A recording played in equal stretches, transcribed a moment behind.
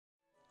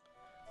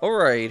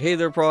Alright, hey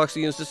there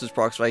Proxyians, this is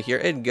Proxify here,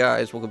 and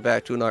guys, welcome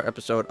back to another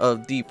episode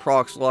of the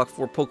Proxlocke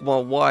for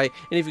Pokemon Y.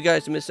 And if you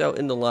guys missed out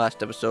in the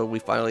last episode, we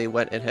finally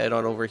went and head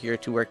on over here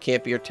to where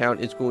Campier Town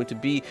is going to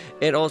be,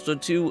 and also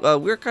to,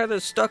 we're kind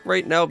of stuck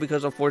right now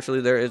because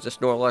unfortunately there is a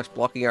Snorlax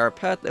blocking our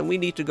path, and we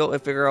need to go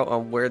and figure out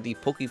on where the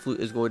Poke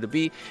Flute is going to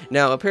be.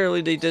 Now,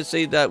 apparently they did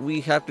say that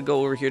we have to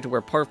go over here to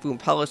where Parfum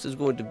Palace is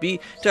going to be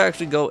to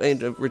actually go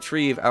and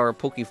retrieve our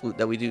Poke Flute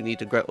that we do need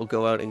to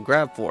go out and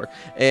grab for.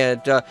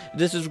 And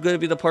this is going to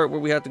be the part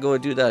where we have to go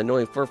and do that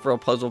annoying Furfrou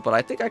puzzle, but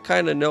I think I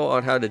kind of know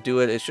on how to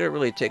do it. It shouldn't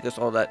really take us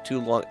all that too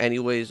long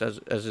anyways as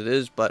it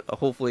is, but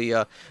hopefully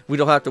we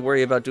don't have to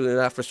worry about doing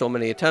that for so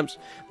many attempts.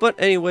 But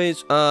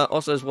anyways,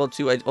 also as well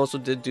too, I also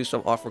did do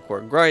some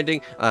off-record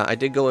grinding. I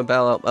did go and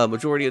battle out a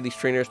majority of these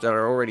trainers that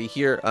are already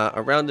here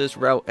around this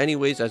route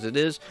anyways as it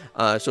is.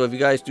 So if you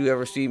guys do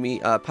ever see me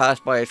pass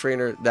by a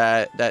trainer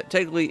that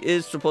technically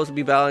is supposed to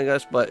be battling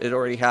us, but it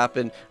already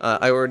happened,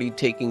 I already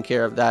taken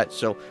care of that,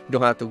 so we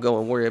don't have to go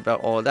and worry about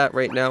all of that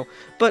right now.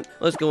 But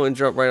let's go and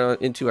jump right on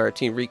into our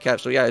team recap.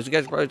 So yeah, as you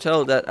guys probably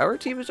tell, that our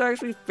team is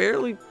actually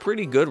fairly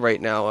pretty good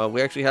right now.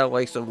 We actually have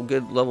like some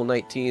good level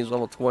 19s,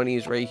 level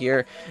 20s right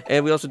here,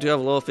 and we also do have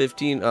a level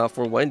 15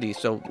 for Wendy,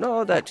 so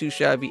not that too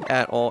shabby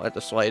at all at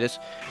the slightest.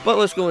 But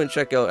let's go and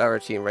check out our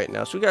team right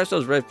now. So we got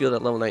ourselves Redfield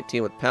at level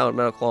 19 with Pound,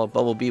 Metal Claw,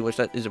 Bubble Bee, which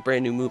that is a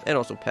brand new move, and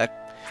also Peck.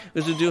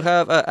 We also do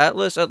have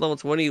Atlas at level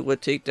 20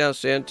 with Takedown,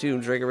 Sand Tomb,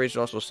 Dragon Rage,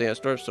 and also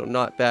Sandstorm, so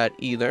not bad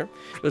either.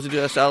 We also do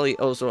have Sally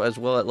also as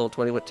well at level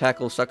 20 with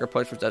Tackle, Sucker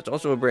Punch, which that's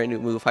also a brand new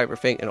move, Hyper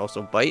Feint, and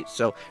also Bite,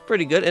 so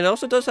pretty good. And it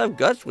also does have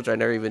Guts, which I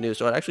never even knew,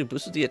 so it actually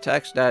boosted the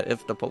attack stat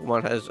if the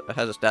Pokemon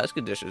has a status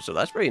condition, so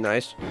that's pretty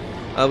nice.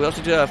 We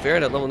also do have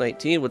Farron at level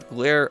 19 with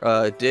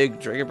Glare, Dig,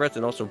 Dragon Breath,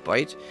 and also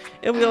Bite.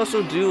 And we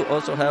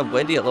also have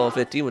Wendy at level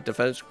 15 with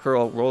Defense,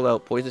 Curl,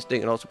 Rollout, Poison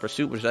Sting, and also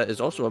Pursuit, which that is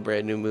also a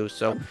brand new move,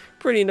 so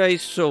pretty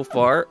nice so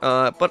far.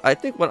 But I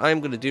think what I'm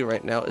going to do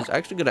right now is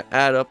actually going to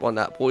add up on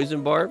that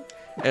Poison Barb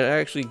and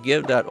actually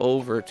give that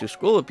over to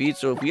Scolipede.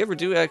 So if we ever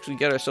do actually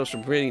get ourselves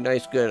some pretty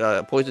nice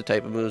good poison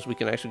type of moves, we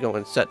can actually go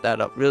and set that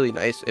up really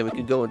nice, and we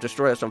can go and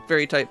destroy some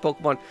fairy type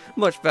Pokemon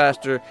much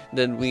faster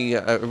than we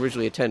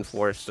originally intend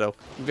for. So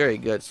very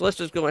good. So let's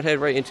just go ahead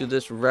right into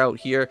this route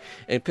here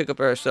and pick up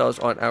ourselves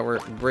on our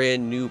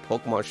brand new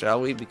Pokemon, shall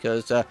we?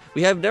 Because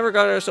we have never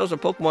gotten ourselves a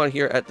Pokemon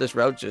here at this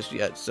route just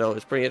yet, so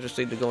it's pretty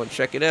interesting to go and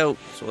check it out.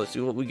 So let's see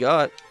what we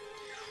got.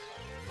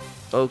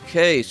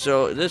 Okay,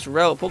 so this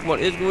route Pokemon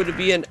is going to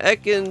be an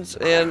Ekans,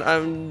 and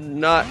I'm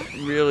not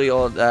really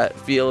all that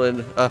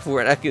feeling for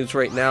an Ekans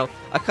right now.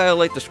 I kind of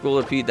like the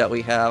Scolipede that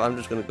we have. I'm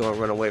just going to go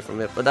and run away from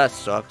it, but that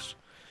sucks.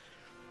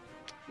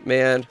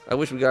 Man, I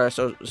wish we got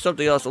ourselves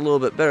something else a little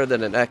bit better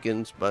than an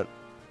Ekans, but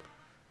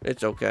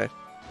it's okay.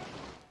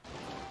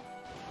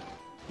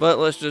 But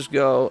let's just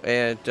go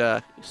and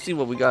see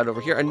what we got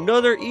over here.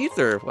 Another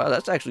ether. Wow,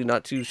 that's actually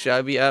not too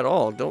shabby at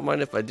all. Don't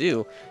mind if I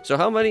do. So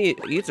how many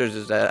ethers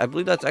is that? I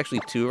believe that's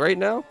actually 2 right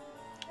now.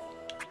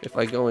 If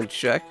I go and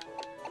check.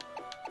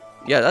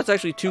 Yeah, that's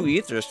actually 2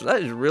 ethers. So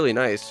that is really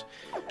nice.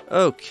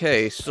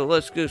 Okay, so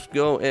let's just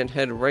go and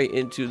head right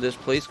into this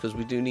place because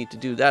we do need to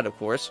do that, of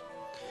course.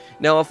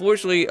 Now,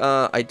 unfortunately,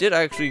 I did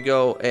actually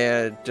go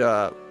and...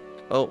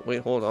 oh,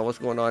 wait, hold on. What's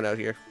going on out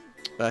here?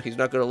 He's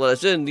not going to let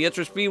us in. The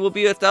entrance fee will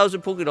be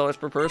 1,000 Pokédollars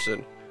per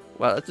person.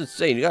 Wow, that's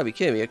insane. You gotta be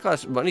kidding me. It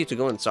costs money to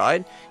go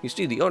inside. You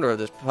see, the owner of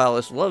this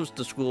palace loves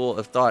the school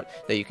of thought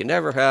that you can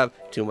never have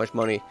too much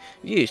money.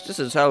 Yeesh, this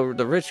is how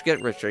the rich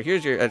get richer.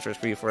 Here's your entrance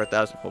fee for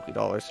 1,000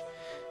 Pokédollars.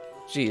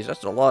 Jeez,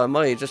 that's a lot of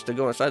money just to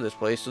go inside this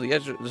place. So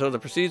the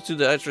proceeds to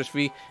the entrance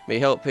fee may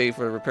help pay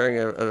for repairing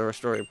a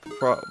restoring,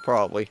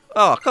 probably.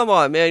 Oh, come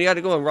on, man. You had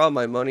to go and rob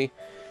my money.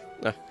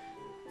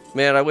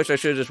 Man, I wish I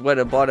should have just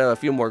went and bought a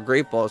few more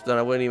Great Balls, then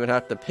I wouldn't even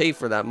have to pay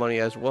for that money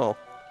as well.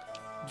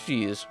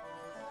 Jeez.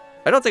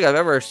 I don't think I've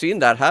ever seen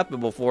that happen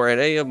before in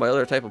any of my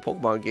other type of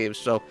Pokemon games,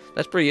 so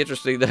that's pretty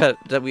interesting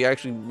that we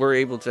actually were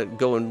able to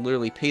go and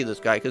literally pay this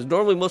guy, because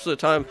normally most of the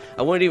time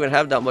I wouldn't even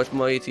have that much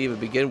money to even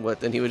begin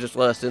with, and he would just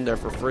let us in there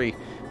for free.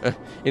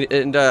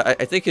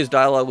 I think his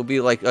dialogue would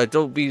be like,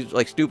 don't be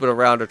like stupid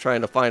around or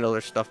trying to find other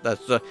stuff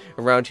that's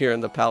around here in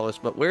the palace.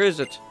 But where is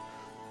it?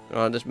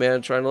 This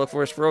man trying to look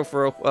for his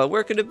Furfrou.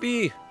 Where could it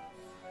be?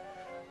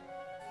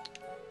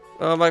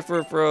 Oh, my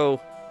Furfrou.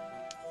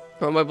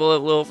 Oh, my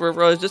bullet little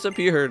Furfrou has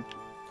disappeared.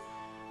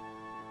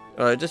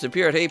 It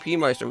disappeared. Hey,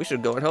 P-Meister, we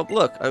should go and help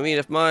look. I mean,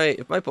 if my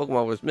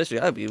Pokemon was missing,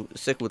 I'd be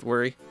sick with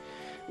worry.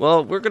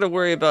 Well, we're going to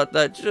worry about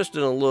that just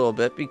in a little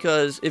bit,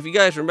 because if you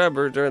guys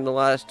remember during the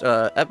last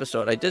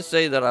episode, I did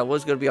say that I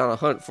was going to be on a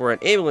hunt for an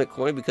amulet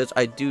coin, because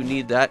I do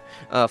need that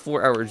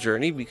for our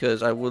journey,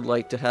 because I would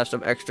like to have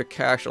some extra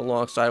cash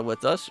alongside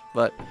with us.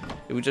 But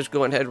if we just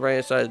go and head right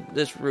inside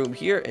this room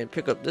here and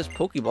pick up this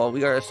Pokeball, we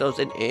got ourselves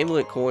an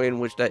amulet coin,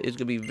 which that is going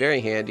to be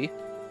very handy.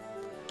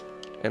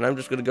 And I'm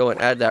just going to go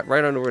and add that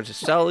right on over to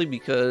Sally,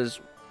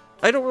 because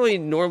I don't really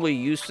normally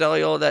use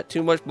Sally all that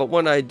too much, but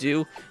when I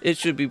do, it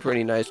should be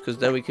pretty nice, because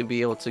then we can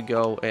be able to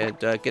go and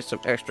get some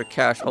extra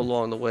cash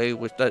along the way,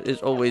 which that is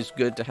always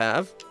good to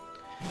have.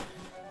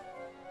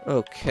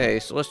 Okay,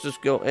 so let's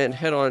just go and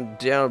head on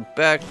down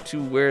back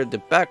to where the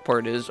back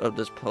part is of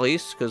this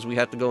place, because we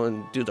have to go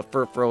and do the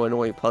Furfrou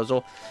annoying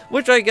puzzle,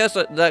 which I guess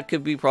that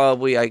could be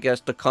probably, I guess,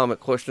 the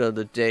comment question of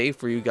the day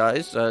for you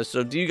guys.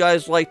 So do you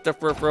guys like the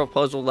Furfrou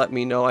puzzle? Let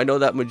me know. I know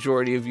that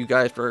majority of you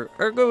guys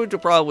are going to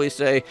probably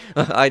say,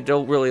 I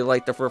don't really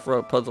like the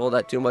Furfrou puzzle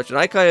that too much, and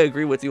I kind of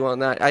agree with you on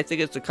that. I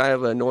think it's a kind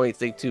of an annoying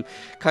thing to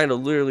kind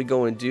of literally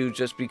go and do,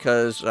 just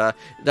because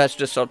that's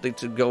just something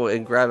to go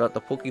and grab out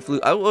the Poke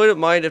Flute. I wouldn't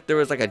mind if there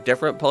was like a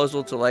different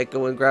puzzle to like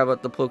go and grab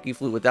out the Poke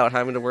Flute without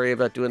having to worry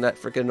about doing that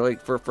freaking annoying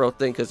Furfrou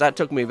thing, because that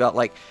took me about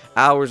like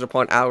hours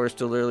upon hours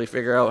to literally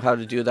figure out how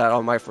to do that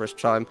on my first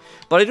time.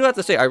 But I do have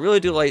to say, I really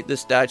do like this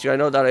statue. I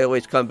know that I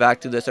always come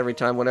back to this every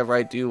time whenever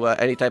I do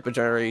any type of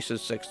Generation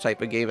 6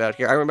 type of game out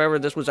here. I remember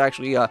this was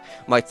actually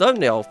my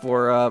thumbnail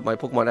for my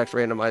Pokemon X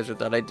randomizer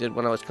that I did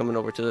when I was coming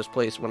over to this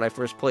place when I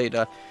first played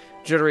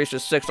Generation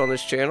 6 on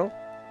this channel.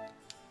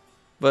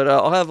 But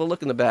I'll have a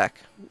look in the back.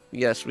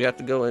 Yes, we have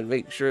to go and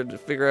make sure to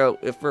figure out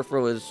if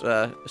Furfrou is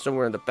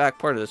somewhere in the back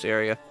part of this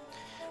area.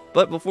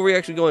 But before we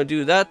actually go and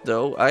do that,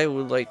 though, I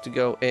would like to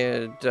go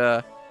and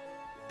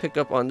pick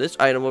up on this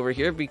item over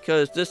here,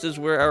 because this is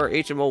where our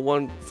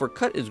HMO1 for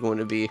cut is going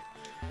to be.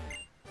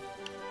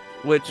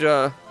 Which,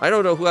 I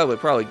don't know who I would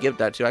probably give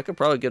that to. I could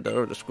probably give that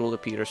over to School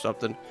of Pete or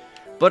something.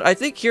 But I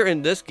think here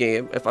in this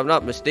game, if I'm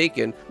not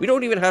mistaken, we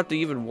don't even have to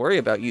even worry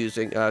about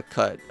using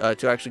cut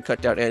to actually cut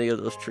down any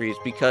of those trees,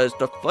 because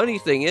the funny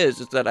thing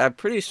is that I'm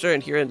pretty certain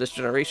here in this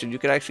generation you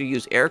can actually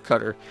use air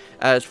cutter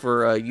as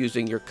for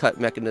using your cut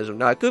mechanism.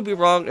 Now I could be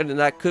wrong, and then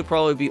that could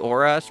probably be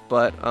Oras,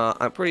 but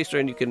I'm pretty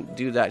certain you can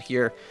do that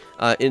here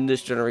in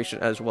this generation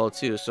as well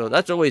too. So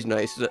that's always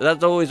nice.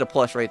 That's always a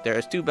plus right there.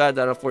 It's too bad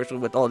that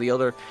unfortunately with all the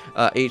other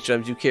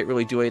HMs you can't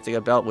really do anything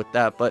about with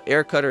that, but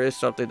air cutter is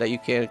something that you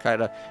can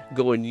kind of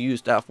go and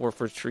use that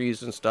for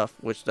trees and stuff,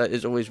 which that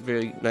is always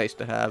very nice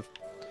to have.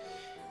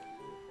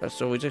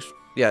 So we just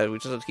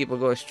have to keep on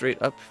going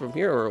straight up from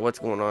here, or what's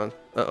going on?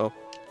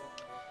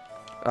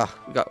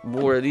 We got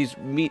more of these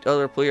meet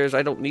other players.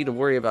 I don't need to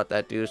worry about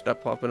that, dude.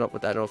 Stop popping up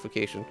with that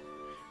notification.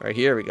 Alright,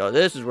 here we go.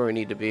 This is where we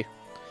need to be.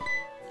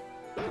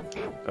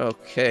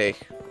 Okay,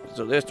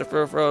 so there's the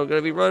Furfrou.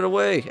 Gonna be running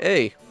away.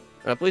 Hey,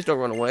 please don't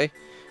run away.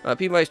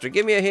 P-Meister,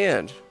 give me a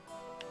hand.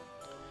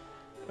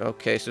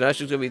 Okay, so now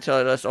she's going to be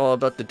telling us all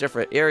about the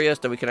different areas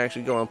that we can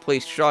actually go and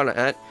place Shauna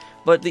at.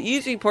 But the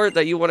easy part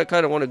that you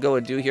kind of want to go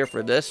and do here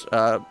for this,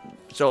 so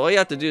all you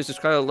have to do is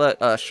just kind of let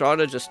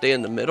Shauna just stay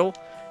in the middle,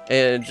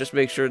 and just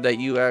make sure that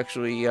you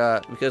actually,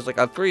 because like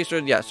I'm pretty sure,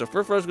 yeah, so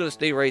Furfrou's going to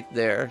stay right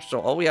there.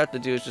 So all we have to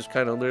do is just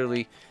kind of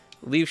literally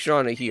leave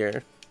Shauna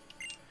here.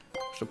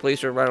 So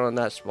place her right on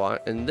that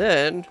spot, and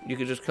then you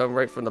can just come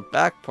right from the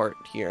back part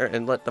here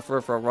and let the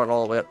Furfrou run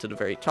all the way up to the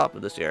very top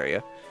of this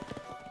area.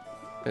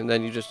 And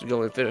then you just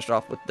go and finish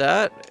off with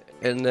that.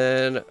 And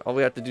then all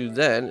we have to do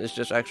then is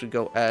just actually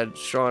go add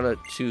Shauna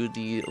to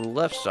the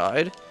left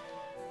side.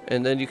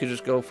 And then you can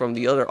just go from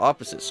the other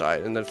opposite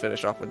side and then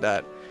finish off with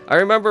that. I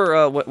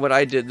remember when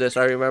I did this,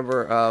 I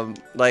remember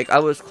like I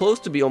was close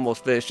to be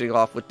almost finishing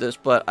off with this,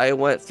 but I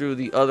went through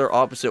the other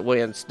opposite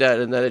way instead,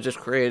 and then it just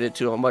created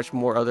to a much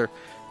more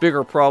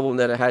bigger problem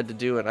that I had to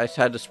do, and I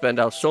had to spend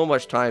out so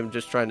much time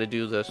just trying to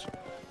do this.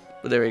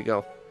 But there you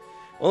go.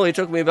 Only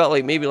took me about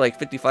maybe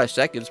 55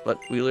 seconds, but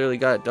we literally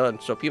got it done.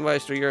 So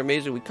P-Meister, you're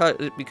amazing. We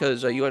cut it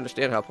because you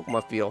understand how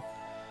Pokemon feel.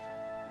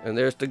 And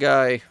there's the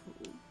guy.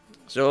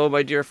 So,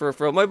 my dear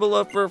Furfrou, my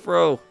beloved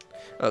Furfrou,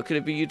 could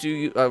it be you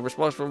two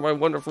responsible for my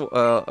wonderful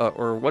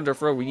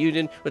wonderful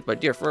reunion with my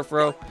dear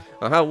Furfrou?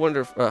 How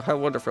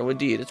wonderful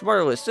indeed! It's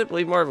marvelous,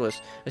 simply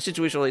marvelous. A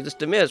situation like this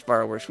demands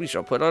fireworks. We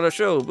shall put on a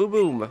show. Boom,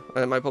 boom!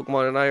 And my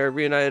Pokemon and I are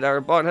reunited. Our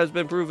bond has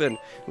been proven.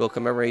 We'll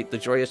commemorate the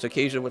joyous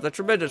occasion with a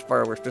tremendous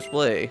fireworks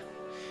display.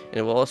 And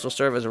it will also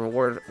serve as a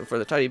reward for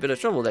the tiny bit of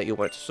trouble that you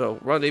went. So,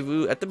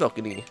 rendezvous at the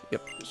balcony.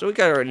 Yep. So we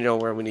kind of already know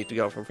where we need to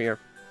go from here.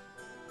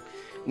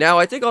 Now,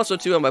 I think also,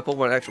 too, on my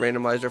Pokemon X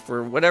randomizer,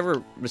 for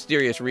whatever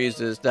mysterious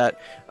reasons, that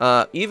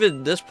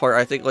even this part,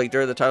 I think,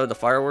 during the time of the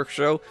fireworks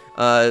show,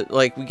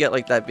 we get,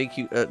 that big,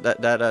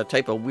 that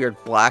type of weird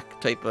black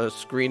type of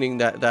screening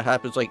that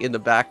happens, in the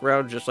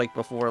background, just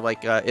before,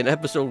 in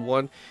episode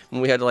 1,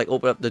 when we had to,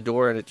 open up the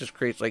door, and it just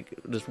creates,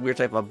 this weird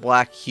type of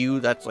black hue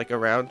that's,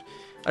 around.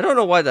 I don't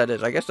know why that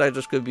is. I guess that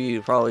just could be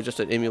probably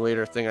just an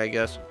emulator thing, I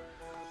guess.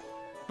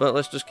 But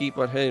let's just keep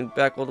on heading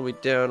back all the way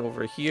down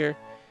over here.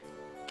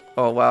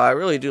 Oh wow, I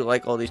really do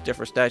like all these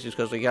different statues,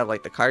 because we have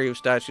the Kyrou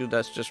statue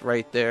that's just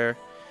right there,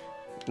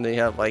 and they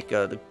have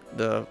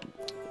the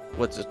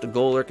what's this, the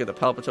Golurk and the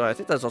Palpatine. I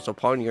think that's also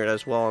Ponyard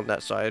as well on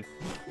that side.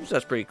 So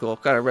that's pretty cool.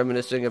 Kind of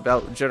reminiscing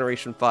about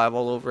Generation 5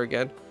 all over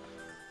again.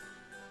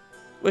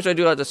 Which I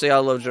do have to say, I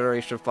love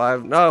Generation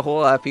 5. Not a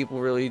whole lot of people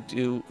really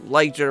do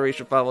like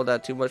Generation 5 all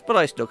that too much, but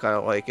I still kind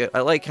of like it.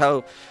 I like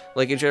how,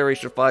 in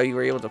Generation 5, you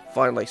were able to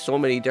find so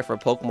many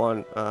different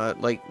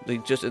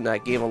Pokemon, just in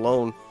that game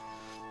alone.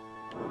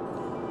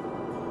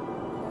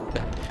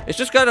 It's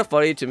just kind of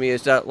funny to me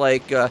is that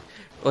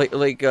Like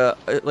the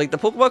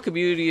Pokemon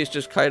community is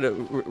just kind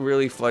of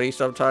really funny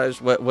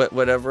sometimes.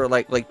 Whenever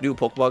like new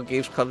Pokemon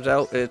games comes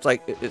out, and it's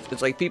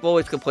like people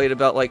always complain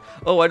about like,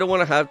 oh, I don't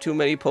want to have too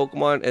many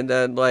Pokemon, and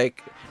then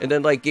like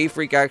Game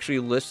Freak actually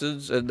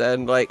listens, and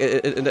then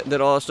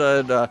then all of a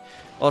sudden.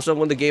 Also,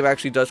 when the game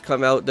actually does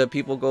come out, then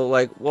people go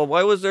like, well,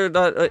 why was there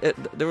not,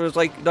 there was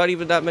like not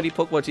even that many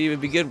Pokemon to even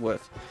begin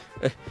with?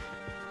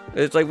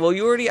 It's like, well,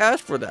 you already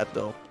asked for that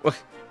though.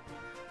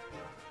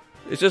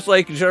 It's just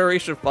like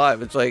Generation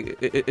 5. It's like,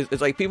 it's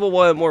like people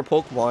wanted more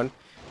Pokemon,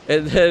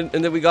 and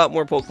then we got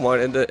more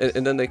Pokemon,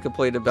 and then they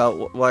complained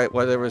about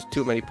why there was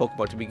too many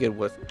Pokemon to begin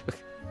with.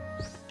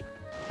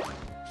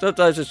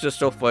 Sometimes it's just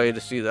so funny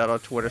to see that on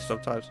Twitter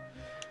sometimes.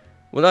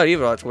 Well, not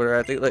even on Twitter.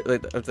 I think I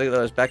think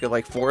that was back in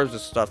like forums and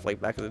stuff like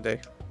back in the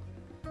day.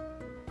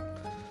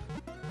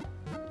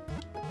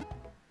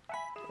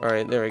 All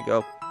right, there we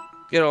go.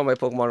 Get all my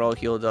Pokemon all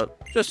healed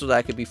up, just so that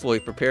I can be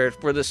fully prepared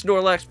for the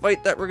Snorlax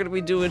fight that we're gonna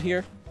be doing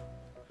here.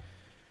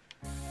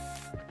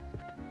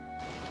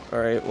 All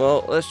right,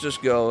 well, let's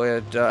just go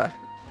and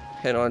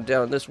head on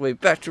down this way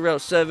back to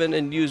Route 7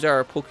 and use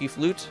our Poke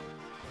Flute.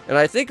 And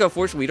I think,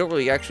 unfortunately, we don't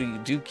really actually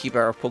do keep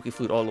our Poke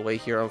Flute all the way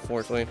here,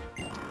 unfortunately.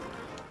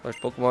 Our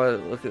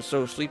Pokemon looking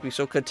so sleepy,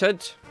 so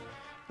content.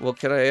 Well,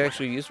 can I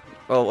actually use...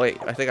 Oh, wait.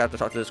 I think I have to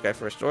talk to this guy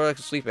first. Snorlax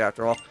is sleepy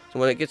after all. So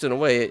when it gets in the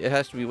way, it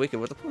has to be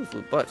wakened with a Poke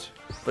Flute. But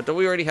don't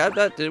we already have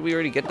that? Did we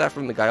already get that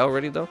from the guy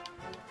already, though?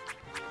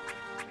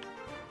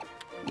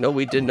 No,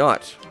 we did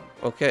not.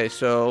 Okay,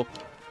 so...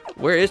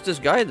 Where is this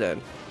guy,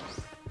 then?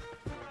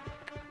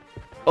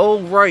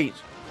 Oh, right.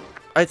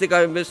 I think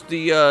I missed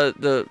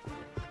the...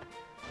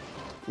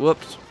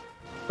 Whoops.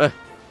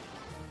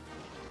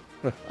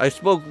 I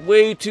spoke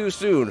way too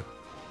soon.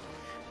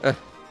 I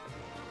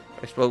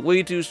spoke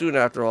way too soon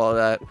after all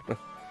that.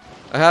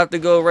 I have to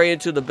go right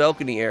into the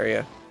balcony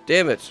area.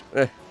 Damn it.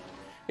 And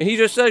he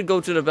just said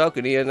go to the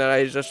balcony, and then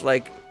I just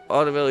like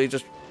automatically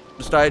just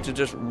decided to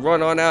just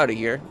run on out of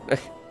here.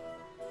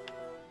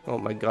 Oh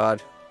my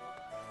god.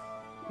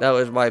 That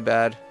was my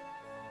bad.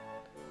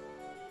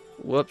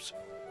 Whoops.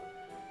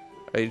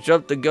 I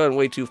jumped the gun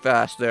way too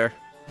fast there.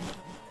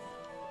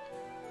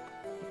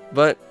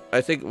 But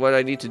I think what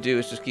I need to do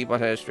is just keep on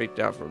heading straight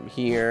down from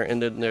here,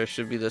 and then there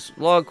should be this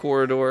long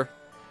corridor,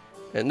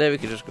 and then we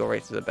can just go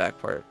right to the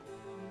back part.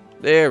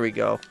 There we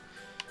go.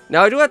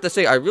 Now I do have to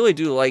say I really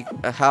do like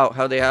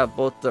how they have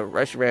both the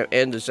Reshiram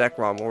and the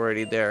Zekrom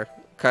already there.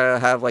 Kind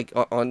of have like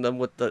on them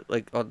with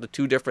the on the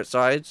two different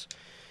sides.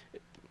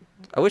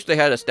 I wish they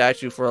had a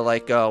statue for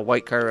like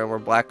white Kyurem or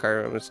black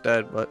Kyurem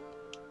instead, but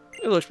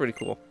it looks pretty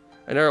cool.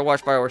 I never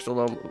watched Fireworks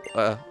Alone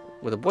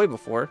with a boy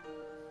before.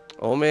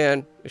 Oh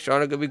man, is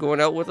Shauna gonna be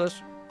going out with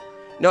us?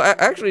 No,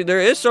 actually,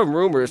 there is some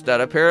rumors that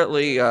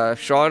apparently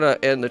Shauna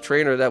and the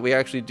trainer that we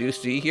actually do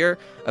see here,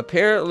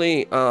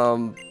 apparently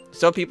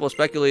some people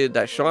speculated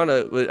that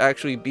Shauna would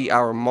actually be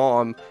our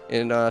mom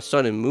in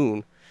Sun and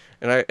Moon,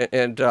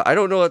 and I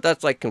don't know if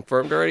that's like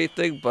confirmed or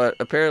anything, but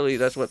apparently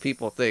that's what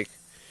people think,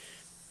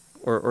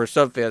 or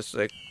some fans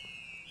think.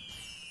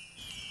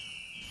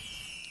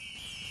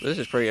 This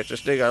is pretty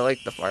interesting. I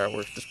like the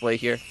fireworks display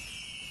here.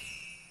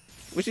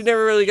 Which you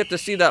never really get to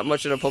see that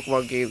much in a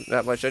Pokemon game,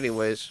 that much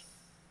anyways.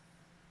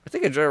 I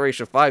think in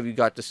Generation 5 you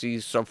got to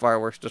see some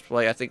fireworks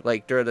display, I think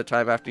like during the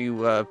time after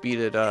you beat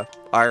it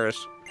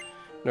Iris.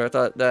 And I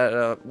thought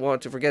that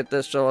wanted to forget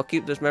this, so I'll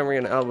keep this memory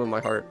in the album in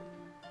my heart.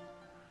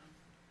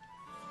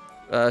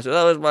 So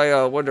that was my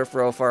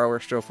Wonderfro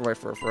fireworks show for my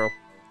Furfrou.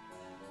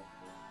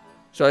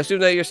 So I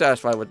assume that you're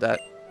satisfied with that.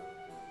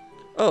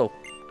 Oh,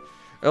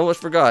 I almost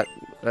forgot.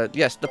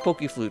 Yes, the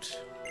Poke Flute.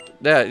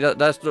 Yeah,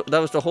 that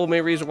was the whole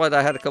main reason why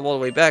I had to come all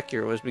the way back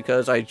here, was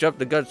because I jumped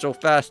the gun so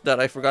fast that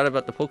I forgot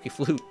about the Poke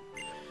Flute.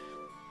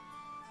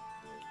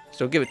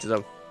 So give it to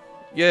them.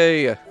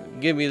 Yay!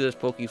 Give me this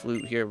Poke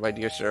Flute here, my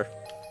dear sir.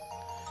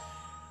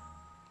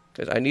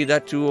 Because I need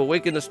that to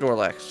awaken the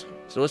Snorlax.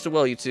 So listen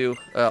well, you two.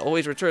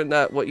 Always return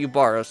what you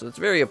borrow, so it's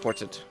very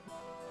important.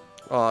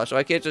 So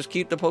I can't just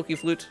keep the Poke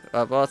Flute?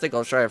 Well, I think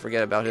I'll try and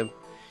forget about him.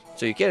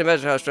 So you can't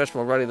imagine how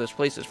stressful running this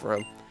place is for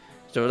him.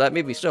 So that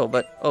may be so,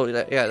 but, oh,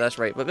 yeah, that's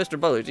right. But Mr.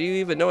 Butler, do you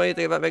even know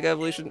anything about Mega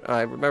Evolution?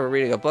 I remember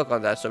reading a book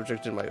on that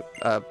subject in my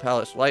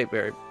palace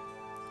library,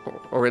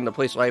 or in the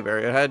place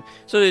library. It had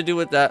something to do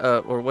with that,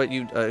 or what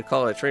you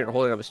call a trainer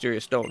holding a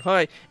mysterious stone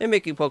high and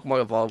making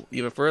Pokemon evolve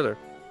even further.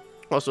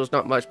 Also, it's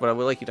not much, but I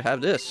would like you to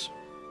have this.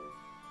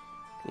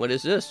 What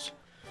is this?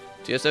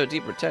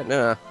 TS17 Protect?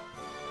 Nah.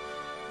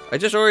 I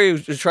just already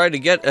tried to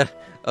get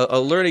a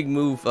learning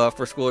move for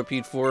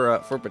Scolipede for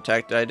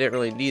Protect. I didn't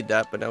really need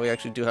that, but now we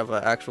actually do have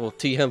an actual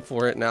TM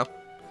for it now.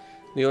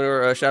 The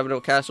owner of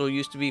Shavano Castle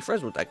used to be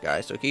friends with that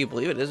guy, so can you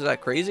believe it? Isn't that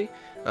crazy?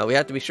 We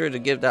have to be sure to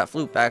give that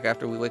flute back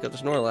after we wake up the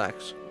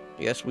Snorlax.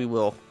 Yes, we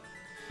will.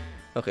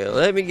 Okay,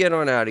 let me get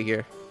on out of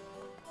here.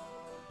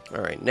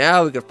 Alright,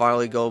 now we can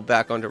finally go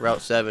back onto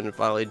Route 7 and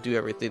finally do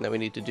everything that we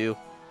need to do.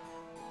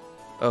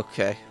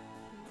 Okay.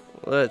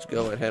 Let's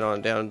go and head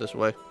on down this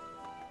way.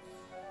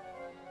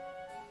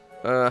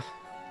 Now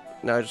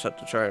I just have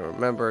to try and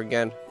remember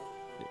again.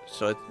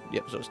 So,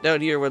 yep, so it's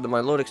down here where the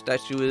Milotic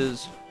statue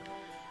is.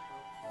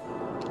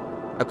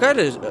 I'm kind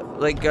of,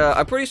 like,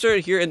 I'm pretty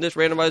certain here in this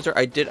randomizer,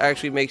 I did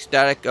actually make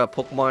static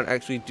Pokemon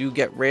actually do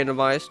get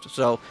randomized.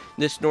 So,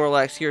 this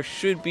Snorlax here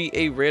should be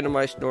a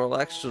randomized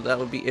Snorlax, so that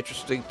would be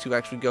interesting to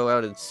actually go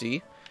out and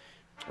see.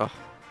 Oh.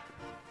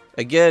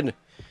 Again,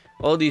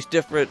 all these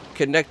different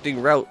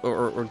connecting route,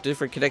 or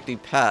different connecting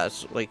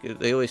paths, like,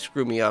 they always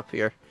screw me up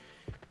here.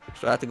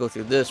 So I have to go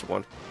through this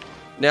one.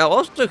 Now,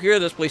 also here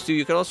in this place too,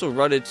 you can also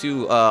run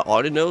into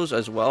Audino's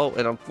as well,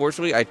 and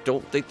unfortunately, I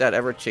don't think that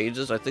ever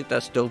changes. I think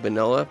that's still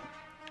vanilla.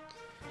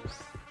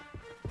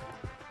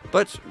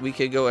 But we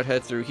can go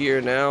ahead through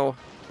here now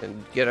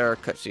and get our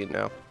cutscene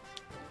now.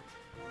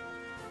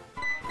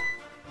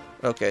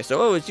 Okay,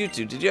 so it's you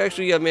two. Did you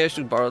actually manage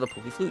to borrow the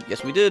Poke Flute?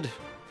 Yes, we did.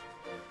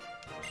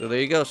 So there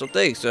you go. So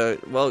thanks.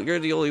 Well, you're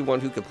the only one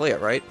who can play it,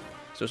 right?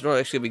 So it's not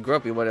actually going to be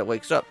grumpy when it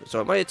wakes up.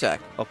 So it might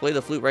attack. I'll play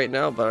the flute right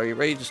now, but are you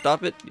ready to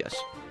stop it? Yes.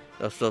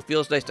 So it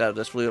feels nice to have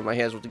this flute in my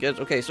hands with the kids.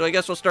 Okay, so I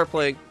guess we'll start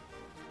playing.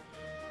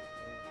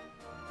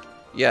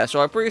 Yeah,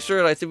 so I'm pretty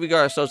sure I think we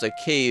got ourselves a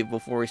cave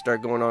before we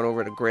start going on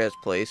over to Grant's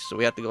place. So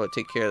we have to go and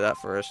take care of that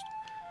first.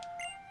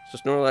 So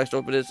Snorlax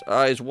opened its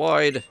eyes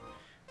wide.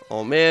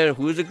 Oh man,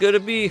 who's it gonna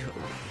be?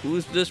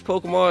 Who's this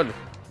Pokemon?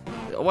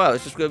 Oh, wow,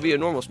 it's just gonna be a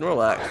normal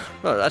Snorlax.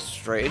 Oh, that's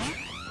strange.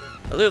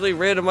 I literally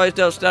randomized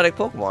out static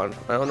Pokemon.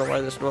 I don't know why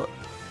this Snorlax...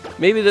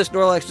 Maybe this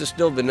Snorlax is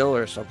still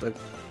vanilla or something.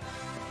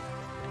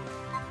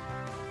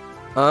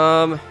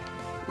 Now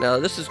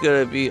this is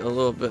gonna be a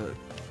little bit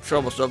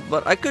troublesome,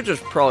 but I could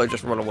probably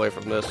just run away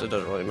from this. It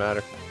doesn't really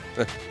matter.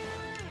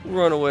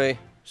 Run away.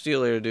 See you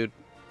later, dude.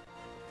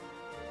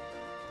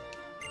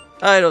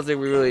 I don't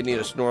think we really need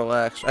a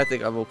Snorlax. I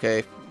think I'm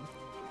okay.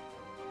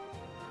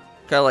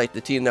 Kind of like the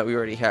team that we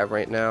already have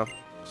right now.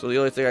 So the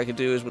only thing I can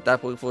do is with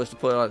that Poke Flute is to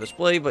put it on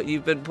display, but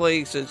you've been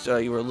playing since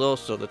you were little,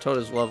 so the tone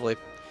is lovely.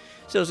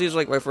 Still seems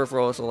like my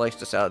Furfrou also likes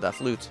the sound of that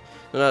flute.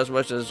 Not as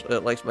much as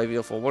it likes my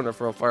beautiful,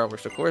 wonderful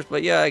fireworks, of course,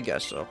 but yeah, I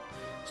guess so.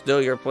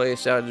 Still, your play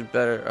sounded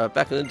better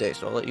back in the day,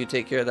 so I'll let you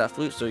take care of that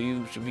flute, so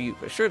you should be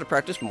sure to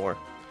practice more.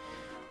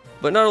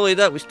 But not only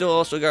that, we still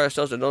also got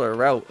ourselves another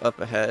route up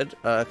ahead,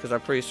 because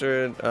I'm pretty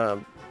certain,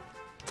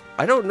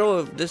 I don't know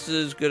if this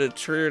is going to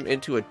turn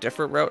into a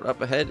different route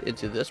up ahead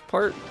into this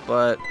part,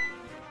 but,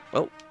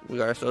 oh, we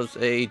got ourselves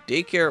a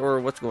daycare, or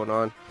what's going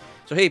on.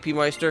 So hey,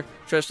 P-Meister,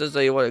 Trish says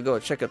that you want to go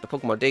and check out the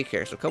Pokemon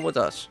daycare, so come with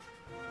us.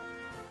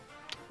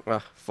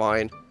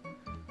 Fine.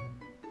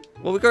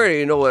 Well, we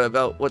already know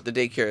what the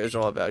daycare is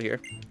all about here.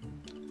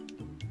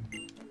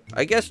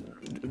 I guess,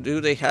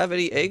 do they have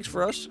any eggs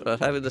for us?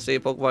 Having the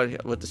same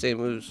Pokemon with the same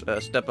moves,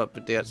 step up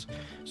and dance.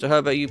 So how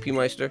about you,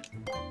 P-Meister?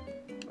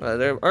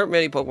 There aren't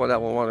many Pokemon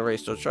that will want to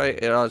race, so try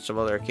it on some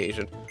other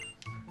occasion.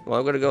 Well,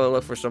 I'm going to go and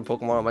look for some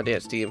Pokemon on my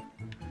dance team.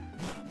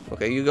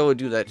 Okay, you go and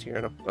do that,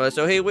 Tierno.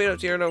 So hey, wait up,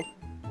 Tierno.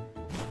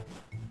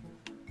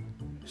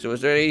 So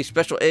is there any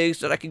special eggs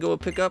that I can go and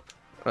pick up?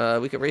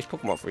 We can raise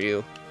Pokemon for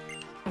you.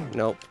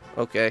 Nope.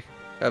 Okay.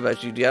 How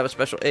about you? Do you have a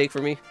special egg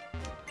for me?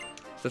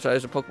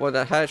 Sometimes the Pokemon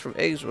that hatch from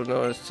eggs will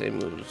know the same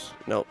moves.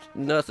 Nope.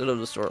 Nothing of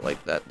the sort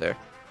like that there.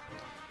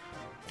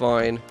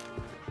 Fine.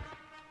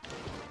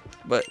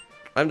 But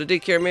I'm the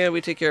daycare man.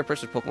 We take care of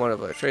person's Pokemon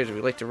of our trades. If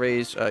you'd like to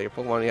raise your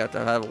Pokemon, you have to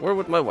have a word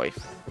with my wife.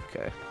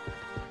 Okay.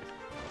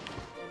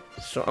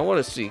 So I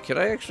want to see. Can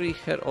I actually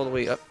head all the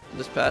way up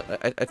this path?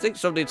 I think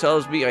something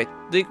tells me I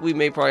think we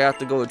may probably have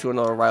to go into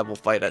another rival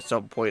fight at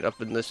some point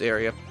up in this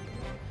area.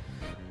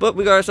 But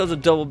we got ourselves a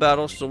double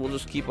battle, so we'll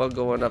just keep on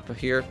going up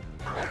here.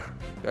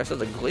 Got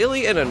ourselves a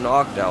Glalie and a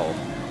Noctowl.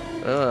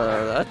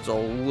 That's a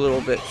little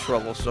bit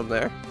troublesome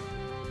there.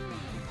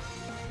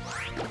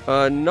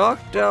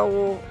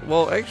 Noctowl,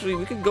 well, actually,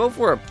 we could go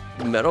for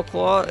a Metal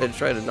Claw and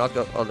try to knock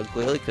out on the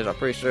Glalie, because I'm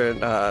pretty sure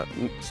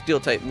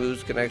Steel-type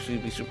moves can actually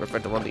be super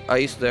effective on the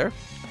ice there.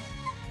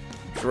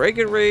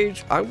 Dragon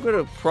Rage, I'm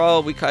going to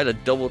probably kind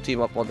of double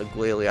team up on the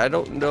Glalie. I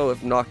don't know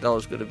if Noctowl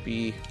is going to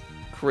be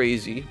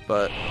crazy,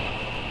 but...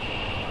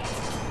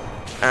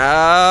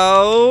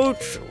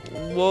 Ouch!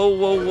 Whoa,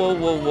 whoa, whoa,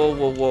 whoa, whoa,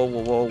 whoa, whoa,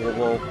 whoa, whoa,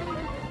 whoa.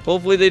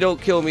 Hopefully they don't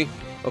kill me.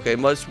 Okay,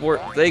 Mud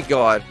Sport, thank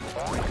God.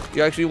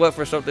 You actually went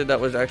for something that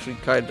was actually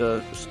kind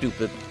of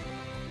stupid.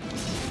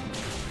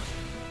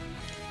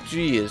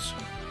 Jeez.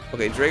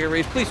 Okay, Dragon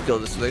Rage, please kill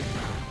this thing.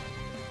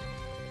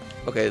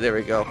 Okay, there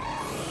we go.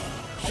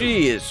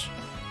 Jeez.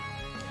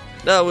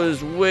 That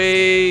was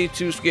way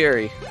too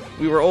scary.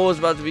 We were almost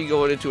about to be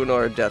going into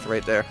another death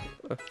right there.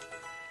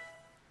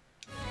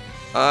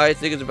 I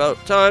think it's about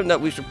time that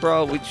we should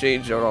probably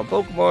change out our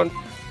Pokemon.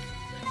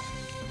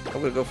 I'm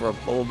going to go for a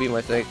Bubble Beam,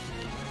 I think.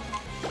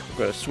 We're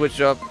going to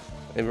switch up,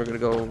 and we're going to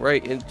go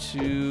right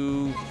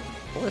into...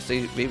 I want to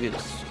say maybe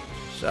it's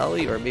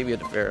Sally, or maybe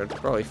it's Farron.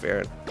 Probably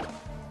Farron.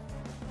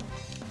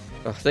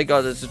 Oh, thank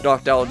God this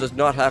Noctowl does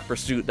not have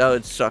Pursuit. That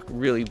would suck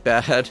really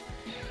bad.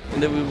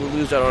 And then we would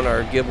lose out on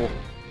our Gibble.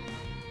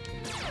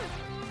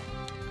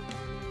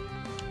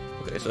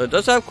 Okay, so it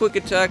does have Quick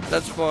Attack.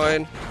 That's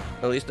fine.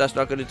 At least that's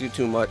not going to do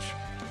too much.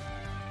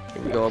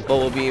 Here we go, a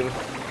Bubble Beam.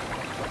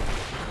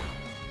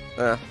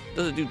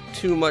 Doesn't do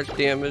too much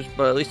damage,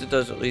 but at least it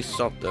does at least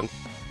something.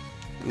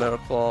 Metal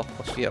Claw,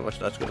 let's see how much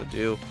that's gonna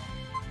do.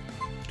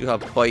 Do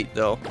have Bite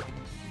though.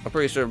 I'm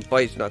pretty sure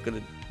Bite's not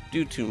gonna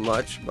do too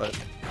much, but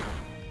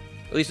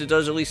at least it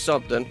does at least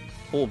something.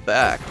 Pull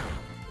back.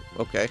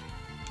 Okay.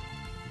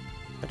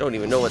 I don't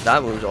even know what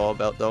that move's all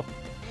about though.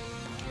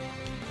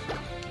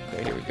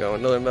 Okay, here we go.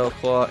 Another Metal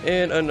Claw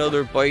and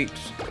another Bite,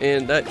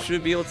 and that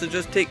should be able to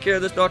just take care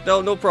of this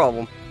knockdown, no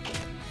problem.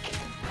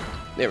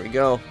 There we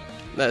go.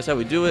 That's how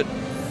we do it.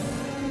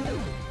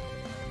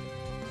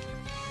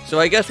 So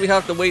I guess we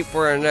have to wait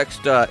for our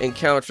next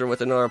encounter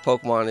with another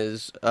Pokemon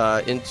is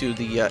into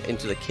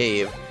the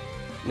cave.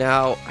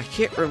 Now I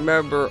can't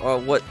remember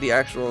what the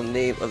actual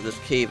name of this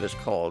cave is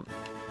called,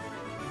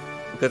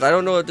 because I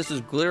don't know if this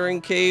is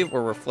Glittering Cave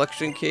or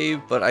Reflection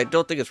Cave, but I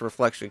don't think it's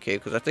Reflection Cave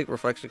because I think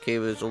Reflection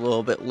Cave is a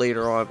little bit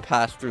later on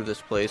past through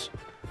this place.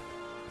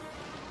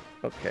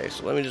 Okay,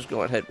 so let me just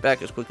go and head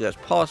back as quickly as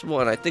possible,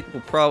 and I think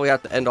we'll probably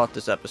have to end off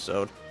this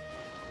episode.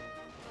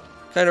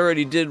 We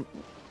already did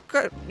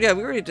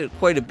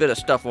quite a bit of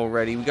stuff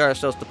already. We got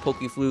ourselves the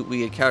Poke Flute,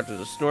 we encountered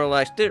the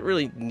Snorlax. Didn't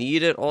really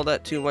need it all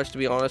that too much, to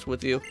be honest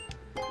with you.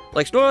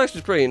 Like, Snorlax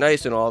is pretty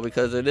nice and all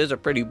because it is a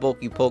pretty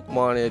bulky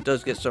Pokemon, and it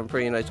does get some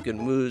pretty nice good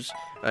moves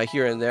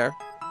here and there.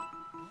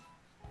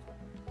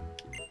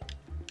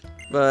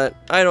 But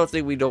I don't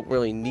think we don't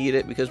really need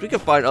it because we can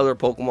find other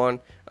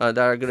Pokemon that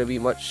are going to be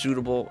much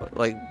suitable,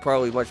 like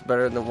probably much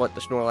better than what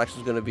the Snorlax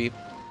is going to be.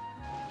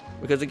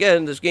 Because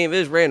again, this game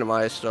is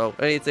randomized, so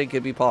anything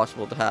could be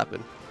possible to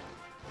happen.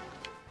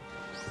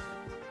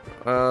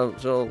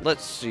 So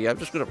let's see, I'm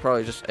just going to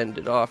probably just end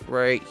it off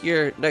right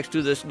here next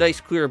to this nice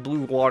clear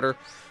blue water.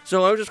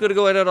 So I'm just going to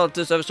go ahead and end on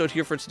this episode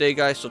here for today,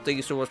 guys. So thank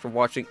you so much for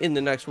watching. In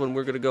the next one,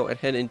 we're going to go and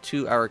head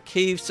into our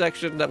cave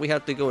section that we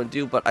have to go and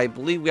do. But I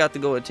believe we have to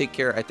go and take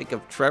care, I think,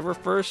 of Trevor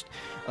first.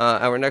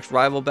 Our next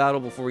rival battle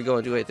before we go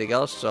and do anything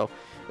else. So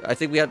I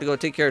think we have to go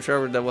take care of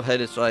Trevor, then we'll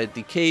head inside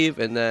the cave.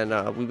 And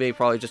then we may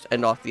probably just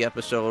end off the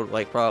episode,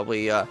 like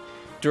probably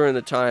during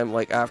the time,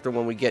 like after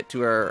when we get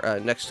to our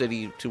next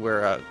city, to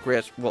where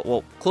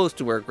close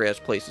to where Grant's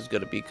place is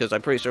going to be. Because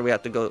I'm pretty sure we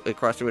have to go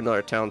across through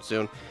another town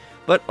soon.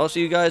 But I'll see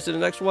you guys in the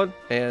next one,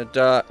 and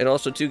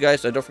also too,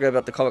 guys, don't forget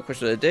about the comment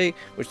question of the day,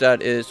 which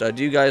that is,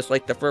 do you guys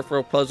like the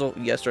Furfrou puzzle,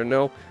 yes or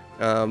no?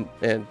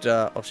 And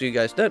I'll see you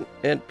guys then,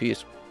 and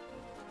peace.